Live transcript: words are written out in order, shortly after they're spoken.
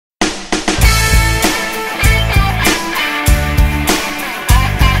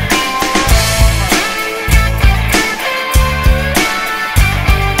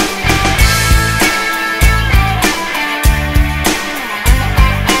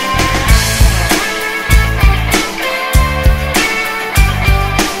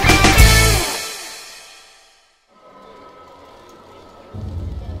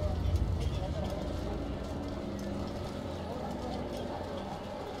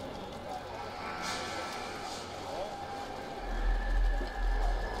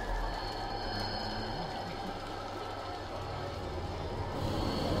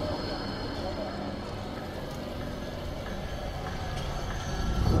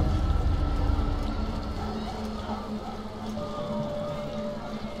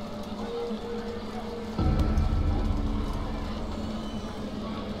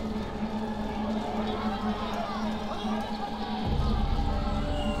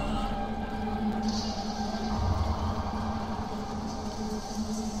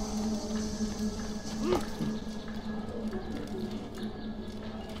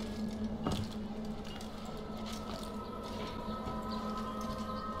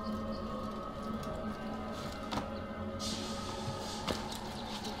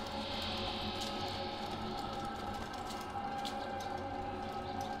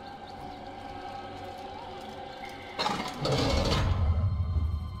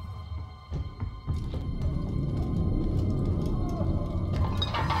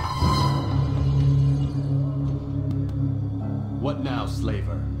What now,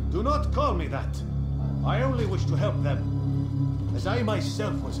 slaver? Do not call me that. I only wish to help them, as I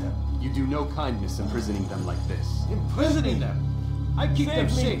myself was helped. You do no kindness imprisoning them like this. Imprisoning them? I keep them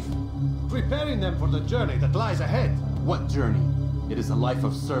safe, preparing them for the journey that lies ahead. What journey? It is a life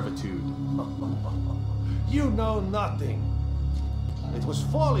of servitude. You know nothing. It was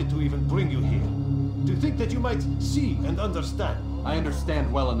folly to even bring you here. To think that you might see and understand. I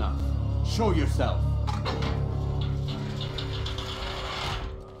understand well enough. Show yourself.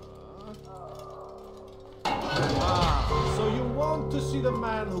 So you want to see the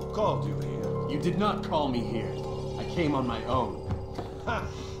man who called you here? You did not call me here. I came on my own.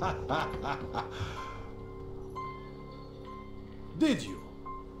 Did you?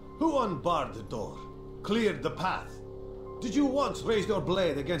 Who unbarred the door? Cleared the path? Did you once raise your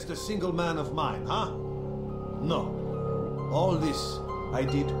blade against a single man of mine, huh? No. All this I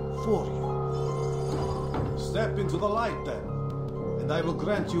did for you. Step into the light then, and I will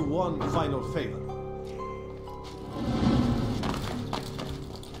grant you one final favor.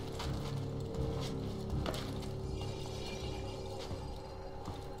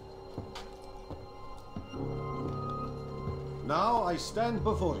 Now I stand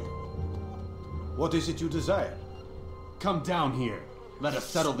before you. What is it you desire? Come down here. Let us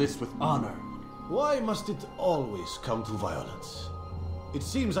settle this with honor. Why must it always come to violence? It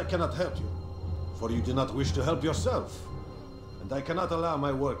seems I cannot help you, for you do not wish to help yourself, and I cannot allow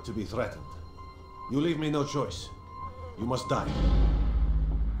my work to be threatened. You leave me no choice. You must die.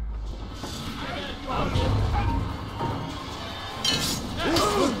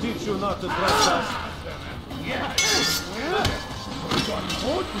 This will teach you not to trespass.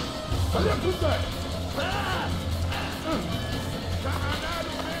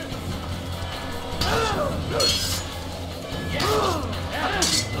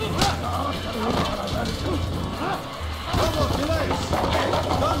 No more delays.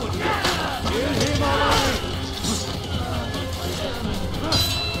 Done with you. Kill him already.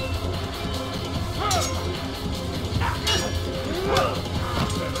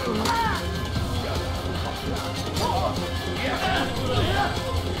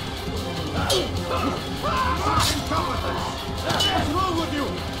 What's wrong with you?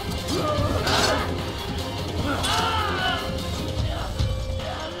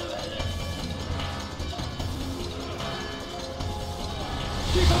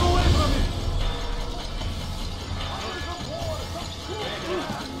 Keep him away from me!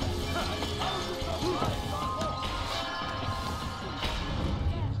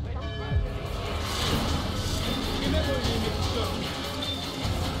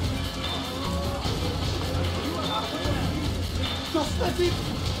 Just let it!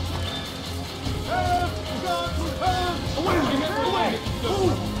 Help! God, help! Away!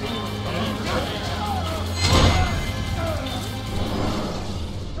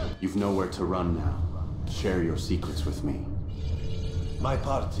 You've nowhere to run now. Share your secrets with me. My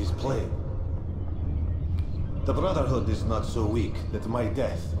part is plain. The Brotherhood is not so weak that my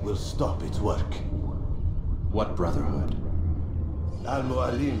death will stop its work. What Brotherhood?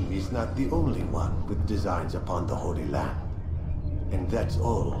 Al-Mu'alim is not the only one with designs upon the Holy Land. And that's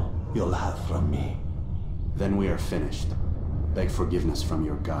all you'll have from me. Then we are finished. Beg forgiveness from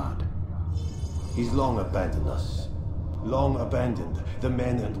your god. He's long abandoned us. Long abandoned the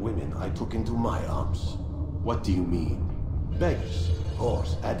men and women I took into my arms. What do you mean? Beggars,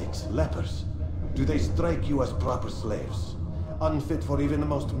 whores, addicts, lepers. Do they strike you as proper slaves? Unfit for even the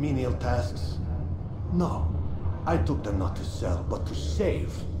most menial tasks? No. I took them not to sell, but to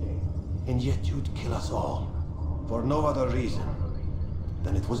save. And yet you'd kill us all. For no other reason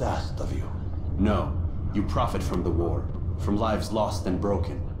than it was asked of you. No. You profit from the war. From lives lost and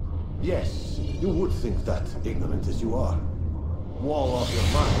broken. Yes, you would think that, ignorant as you are. Wall off your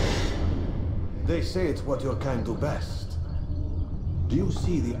mind. They say it's what your kind do best. Do you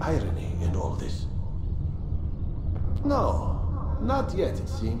see the irony in all this? No, not yet, it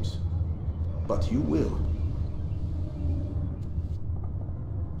seems. But you will.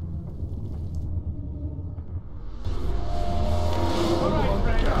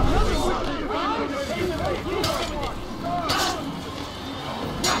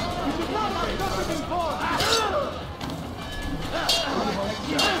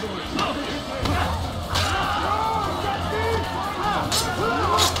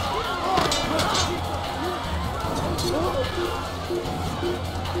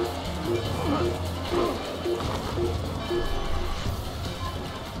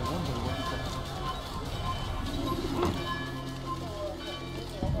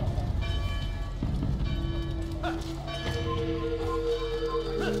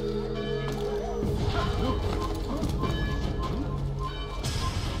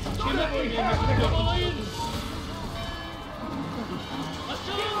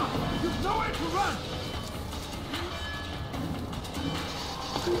 Run!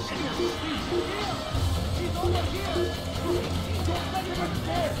 He's over here! Don't let him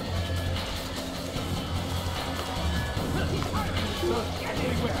escape! He's hiding! Don't get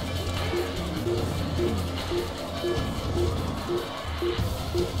anywhere!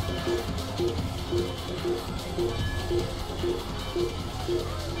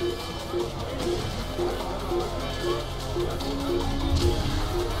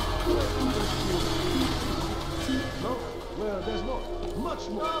 No? Well, there's more. Much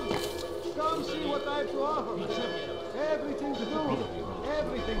more. Come see what I have to offer. Everything to do.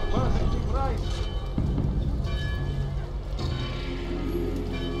 Everything perfectly right.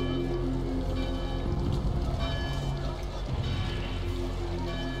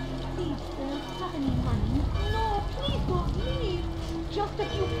 Please, sir, have any money? No, please don't leave. Just a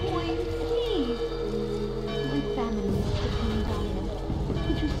few coins, please. My family is becoming dire.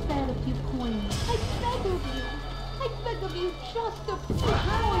 Could you spare a few coins? I beg of you. I beg of you, just a few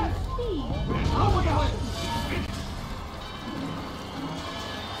coins, please.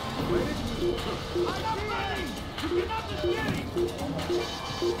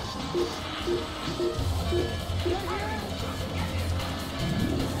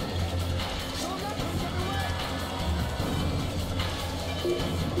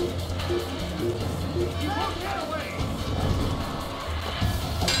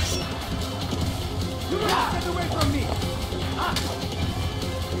 You will not get away from me! Huh?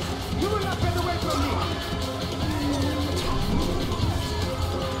 You will not get away from me!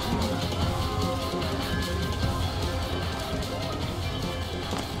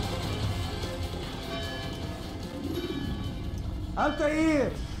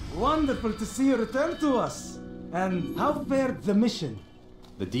 Altair! Wonderful to see you return to us. And how fared the mission?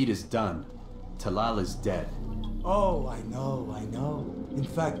 The deed is done. Talal is dead. Oh, I know. In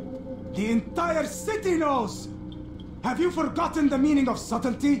fact, the entire city knows! Have you forgotten the meaning of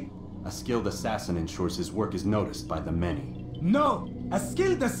subtlety? A skilled assassin ensures his work is noticed by the many. No! A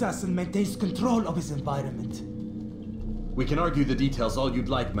skilled assassin maintains control of his environment. We can argue the details all you'd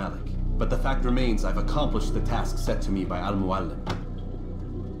like, Malik, but the fact remains I've accomplished the task set to me by Al-Muallim.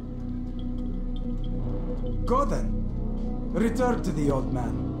 Go then. Return to the old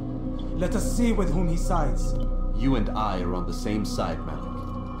man. Let us see with whom he sides. You and I are on the same side, Malik.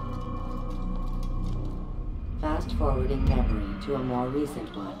 Fast forwarding memory to a more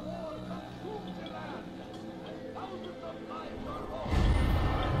recent one.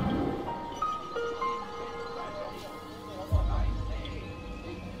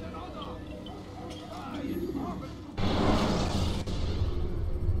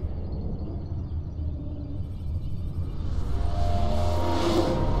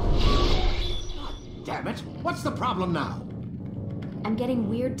 Damn it! What's the problem now? I'm getting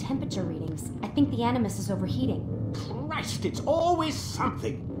weird temperature readings. I think the Animus is overheating. Christ, it's always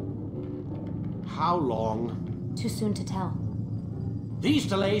something! How long? Too soon to tell. These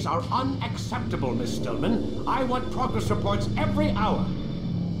delays are unacceptable, Miss Stillman. I want progress reports every hour.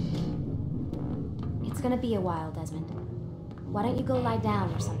 It's gonna be a while, Desmond. Why don't you go lie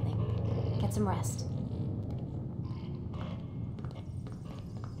down or something? Get some rest.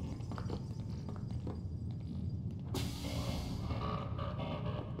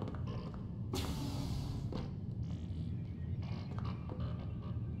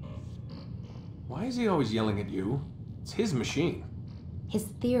 Why is he always yelling at you? It's his machine. His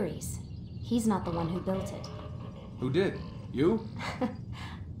theories. He's not the one who built it. Who did? You?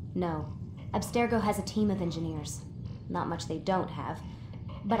 No. Abstergo has a team of engineers. Not much they don't have.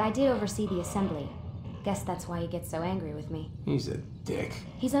 But I did oversee the assembly. Guess that's why he gets so angry with me. He's a dick.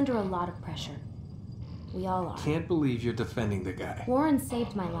 He's under a lot of pressure. We all are. Can't believe you're defending the guy. Warren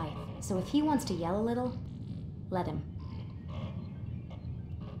saved my life, so if he wants to yell a little, let him.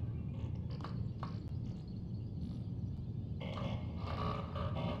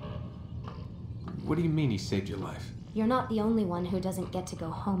 What do you mean he saved your life? You're not the only one who doesn't get to go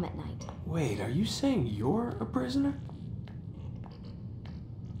home at night. Wait, are you saying you're a prisoner?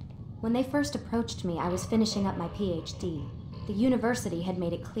 When they first approached me, I was finishing up my PhD. The university had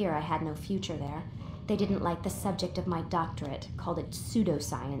made it clear I had no future there. They didn't like the subject of my doctorate, called it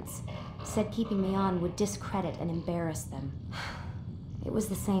pseudoscience. Said keeping me on would discredit and embarrass them. It was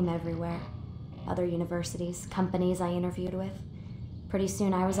the same everywhere. Other universities, companies I interviewed with. Pretty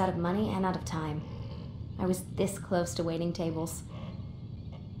soon I was out of money and out of time. I was this close to waiting tables.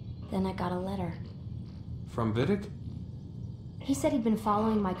 Then I got a letter. From Vidic? He said he'd been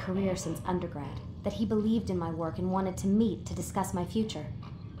following my career since undergrad, that he believed in my work and wanted to meet to discuss my future.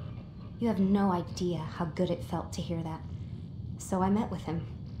 You have no idea how good it felt to hear that. So I met with him.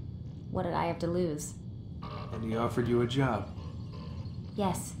 What did I have to lose? And he offered you a job.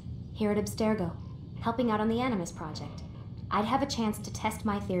 Yes, here at Abstergo, helping out on the Animus project. I'd have a chance to test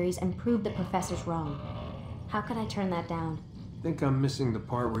my theories and prove the professors wrong. How could I turn that down? Think I'm missing the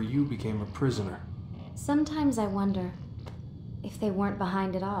part where you became a prisoner. Sometimes I wonder if they weren't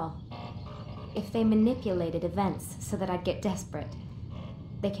behind it all. If they manipulated events so that I'd get desperate.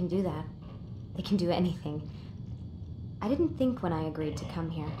 They can do that. They can do anything. I didn't think when I agreed to come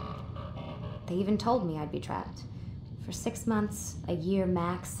here. They even told me I'd be trapped. For 6 months, a year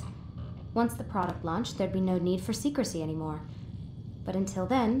max. Once the product launched, there'd be no need for secrecy anymore. But until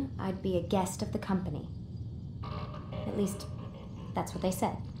then, I'd be a guest of the company. At least, that's what they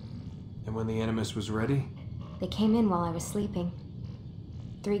said. And when the Animus was ready? They came in while I was sleeping.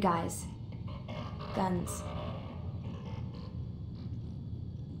 3 guys. Guns.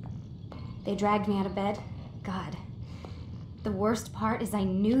 They dragged me out of bed. God. The worst part is I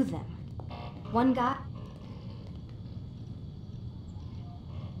knew them. One guy...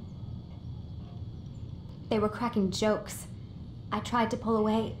 They were cracking jokes. I tried to pull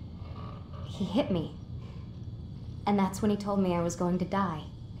away. He hit me. And that's when he told me I was going to die.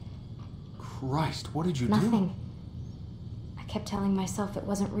 Christ, what did you do? Nothing. I kept telling myself it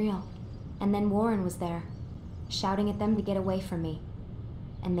wasn't real. And then Warren was there, shouting at them to get away from me.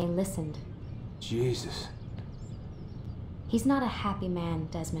 And they listened. Jesus. He's not a happy man,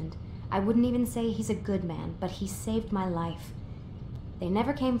 Desmond. I wouldn't even say he's a good man, but he saved my life. They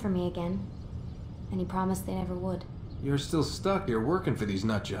never came for me again, and he promised they never would. You're still stuck here working for these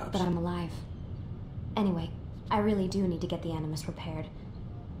nut jobs. But I'm alive. Anyway, I really do need to get the Animus repaired.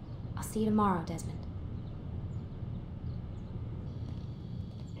 I'll see you tomorrow, Desmond.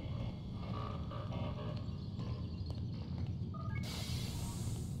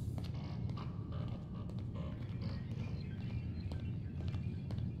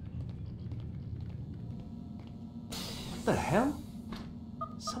 What the hell?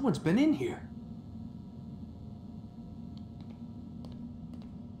 Someone's been in here.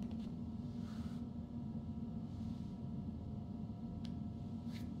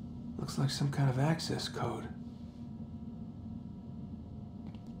 Looks like some kind of access code.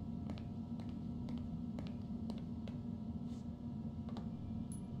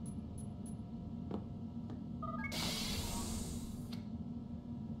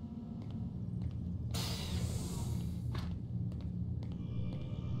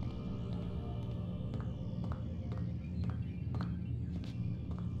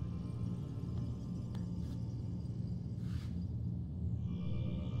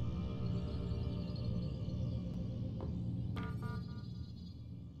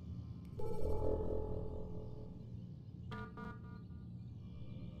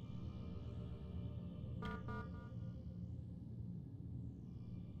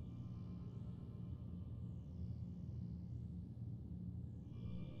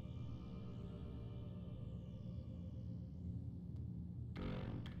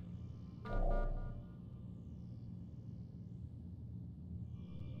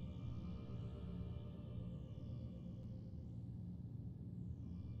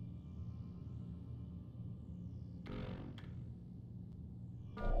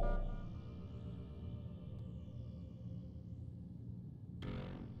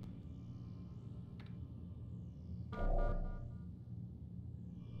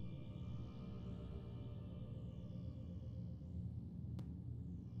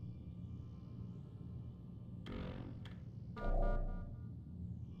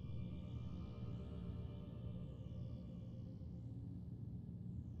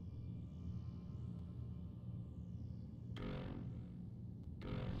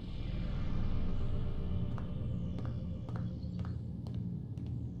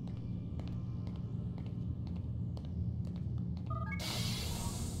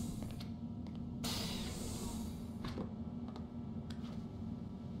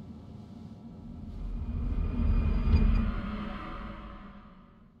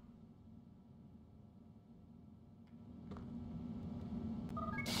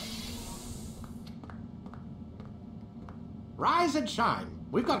 Rise and shine.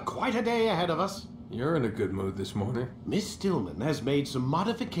 We've got quite a day ahead of us. You're in a good mood this morning. Miss Stillman has made some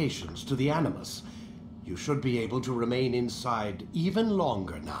modifications to the Animus. You should be able to remain inside even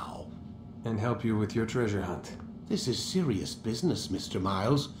longer now. And help you with your treasure hunt. This is serious business, Mr.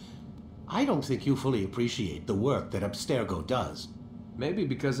 Miles. I don't think you fully appreciate the work that Abstergo does. Maybe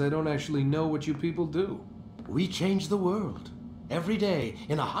because I don't actually know what you people do. We change the world. Every day,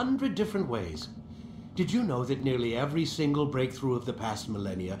 in 100 different ways. Did you know that nearly every single breakthrough of the past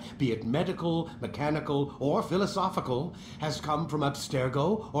millennia, be it medical, mechanical, or philosophical, has come from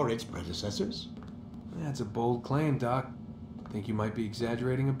Abstergo or its predecessors? That's a bold claim, Doc. Think you might be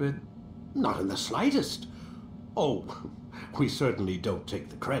exaggerating a bit? Not in the slightest. Oh, we certainly don't take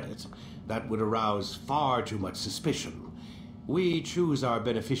the credit. That would arouse far too much suspicion. We choose our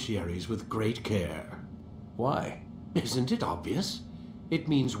beneficiaries with great care. Why? Isn't it obvious? It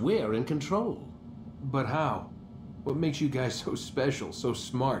means we're in control. But how? What makes you guys so special, so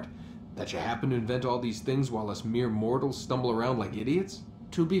smart? That you happen to invent all these things while us mere mortals stumble around like idiots?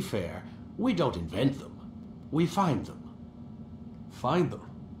 To be fair, we don't invent them. We find them. Find them?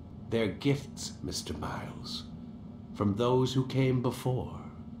 They're gifts, Mr. Miles, from those who came before.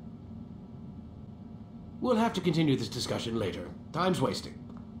 We'll have to continue this discussion later. Time's wasting.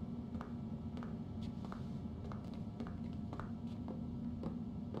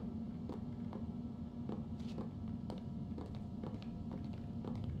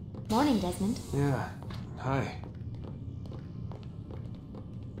 Morning, Desmond. Yeah. Hi.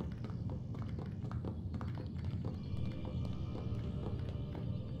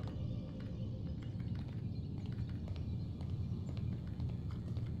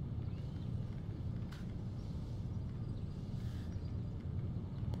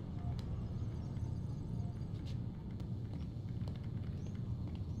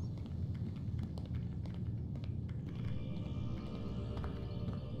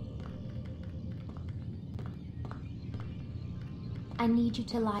 I need you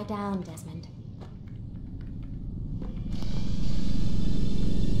to lie down, Desmond.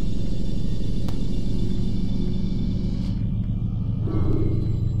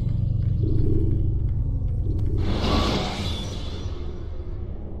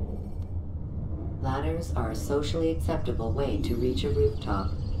 Ladders are a socially acceptable way to reach a rooftop.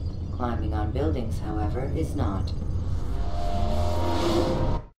 Climbing on buildings, however, is not.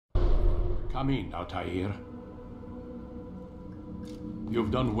 Come in, Altair.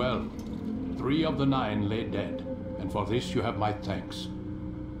 You've done well. 3 of the 9 lay dead, and for this you have my thanks.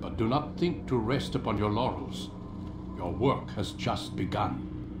 But do not think to rest upon your laurels. Your work has just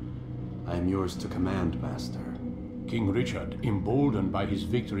begun. I am yours to command, Master. King Richard, emboldened by his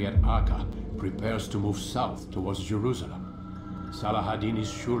victory at Acre, prepares to move south towards Jerusalem. Salah-ad-Din is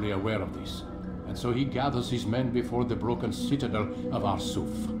surely aware of this, and so he gathers his men before the broken citadel of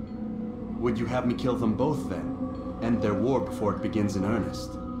Arsuf. Would you have me kill them both, then? End their war before it begins in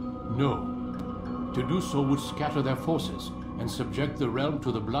earnest? No. To do so would scatter their forces and subject the realm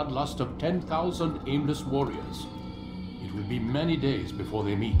to the bloodlust of 10,000 aimless warriors. It will be many days before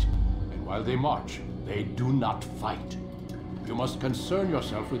they meet, and while they march, they do not fight. You must concern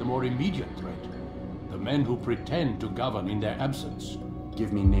yourself with a more immediate threat. The men who pretend to govern in their absence.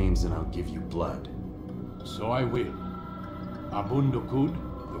 Give me names and I'll give you blood. So I will. Abun Dukud,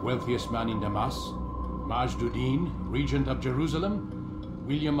 the wealthiest man in Damas. Majduddin, regent of Jerusalem.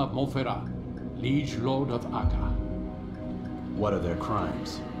 William of Montferrat, liege lord of Acre. What are their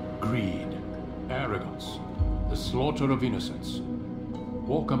crimes? Greed, arrogance, the slaughter of innocents.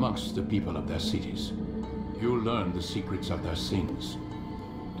 Walk amongst the people of their cities. You'll learn the secrets of their sins.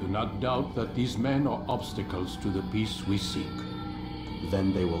 Do not doubt that these men are obstacles to the peace we seek.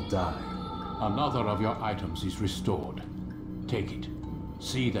 Then they will die. Another of your items is restored. Take it.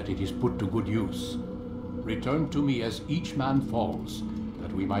 See that it is put to good use. Return to me as each man falls,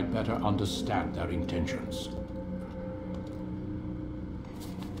 that we might better understand their intentions.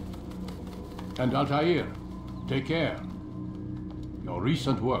 And Altair, take care. Your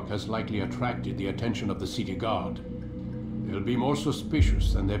recent work has likely attracted the attention of the city guard. They'll be more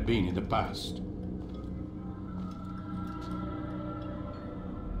suspicious than they've been in the past.